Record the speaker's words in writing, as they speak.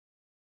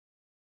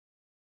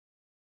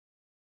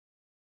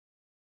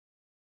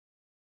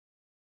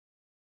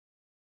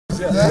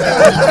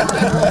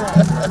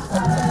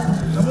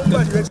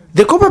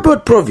The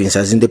Copperbelt province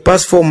has in the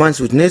past 4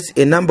 months witnessed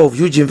a number of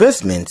huge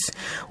investments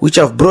which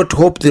have brought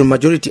hope to the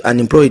majority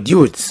unemployed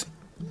youths.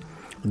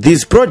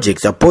 These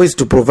projects are poised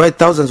to provide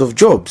thousands of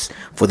jobs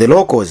for the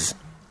locals.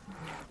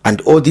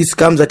 And all this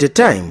comes at a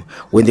time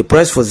when the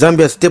price for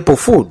Zambia's staple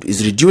food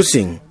is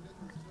reducing.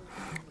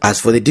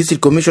 As for the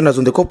district commissioners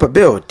on the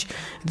Copperbelt,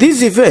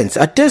 these events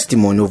are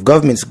testimony of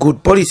government's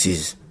good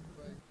policies.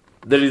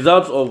 The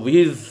results of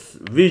his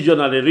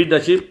visionary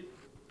leadership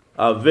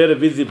are very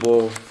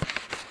visible,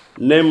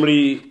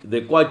 namely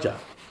the Kwacha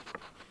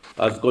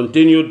has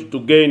continued to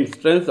gain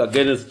strength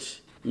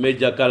against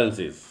major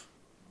currencies.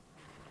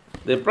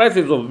 The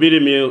prices of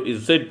mealie meal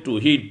is said to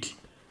hit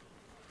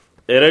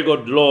a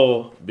record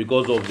low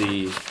because of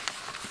the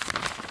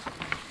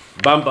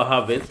bumper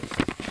harvest.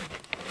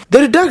 The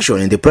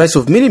reduction in the price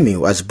of mealie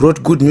meal has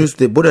brought good news to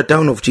the border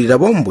town of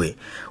Chirabombwe,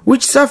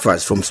 which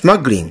suffers from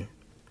smuggling.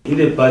 In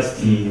the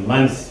past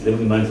months,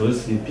 11 months, I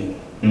was sleeping.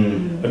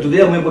 But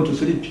today I'm able to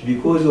sleep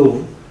because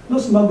of no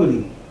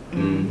smuggling.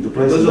 The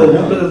price has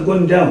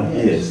gone down.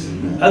 Yes.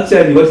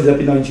 Actually, what is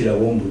happening now in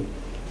Chirabombwe?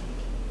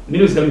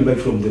 Mealie is coming back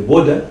from the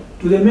border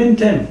to the main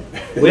town.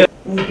 Where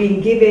we've been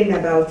given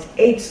about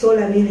 8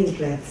 solar milling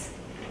plants,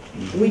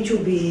 which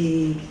will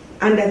be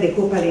under the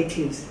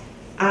cooperatives.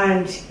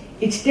 And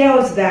it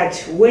tells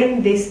that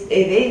when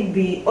they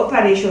be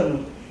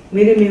operational,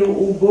 mealie meal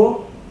will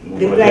go,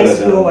 the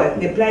price lower,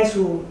 the price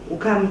will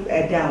come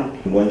down.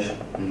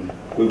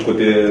 We've got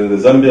the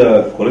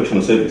Zambia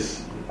Collection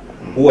Service,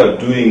 who are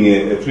doing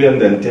a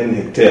 310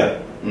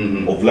 hectare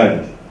of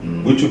land,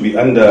 which will be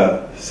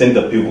under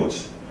center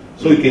pivots.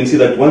 So you can see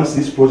that once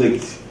this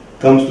project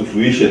comes to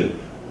fruition,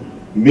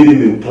 mealie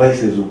meal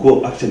prices will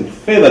go actually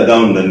further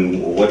down than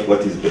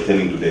what is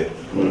pertaining today.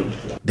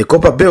 The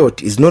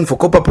Copperbelt is known for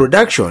copper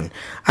production,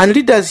 and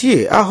leaders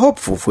here are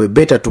hopeful for a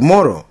better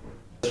tomorrow.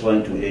 I just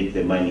want to aid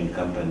the mining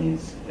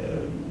companies,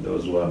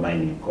 those who are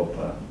mining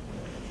copper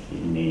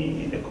in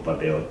the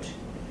Copperbelt,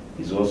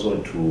 is also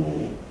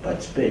to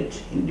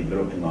participate in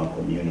developing our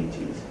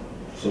communities.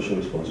 Social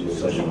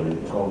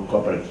responsibility.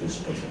 Corporate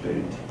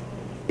responsibility.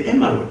 The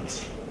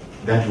emeralds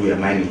that we are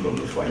mining from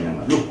the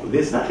Fwanyama, look,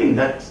 there's nothing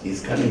that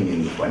is coming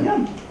in the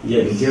Fwanyama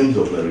in terms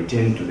of a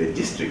return to the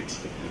district.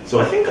 So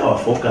I think our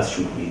focus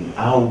should be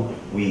how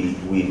we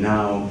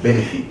now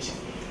benefit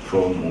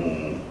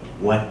from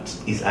what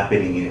is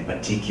happening in a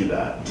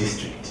particular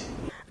district.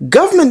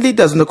 Government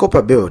leaders on the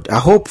Copperbelt are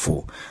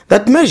hopeful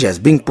that measures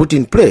being put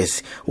in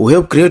place will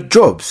help create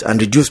jobs and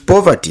reduce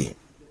poverty.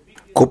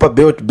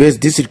 Copperbelt-based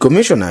district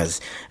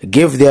commissioners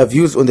gave their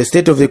views on the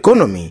state of the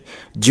economy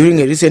during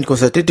a recent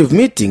consultative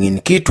meeting in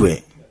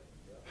Kitwe.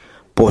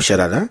 Paul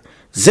Sharala,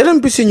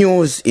 ZMBC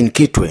News in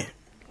Kitwe.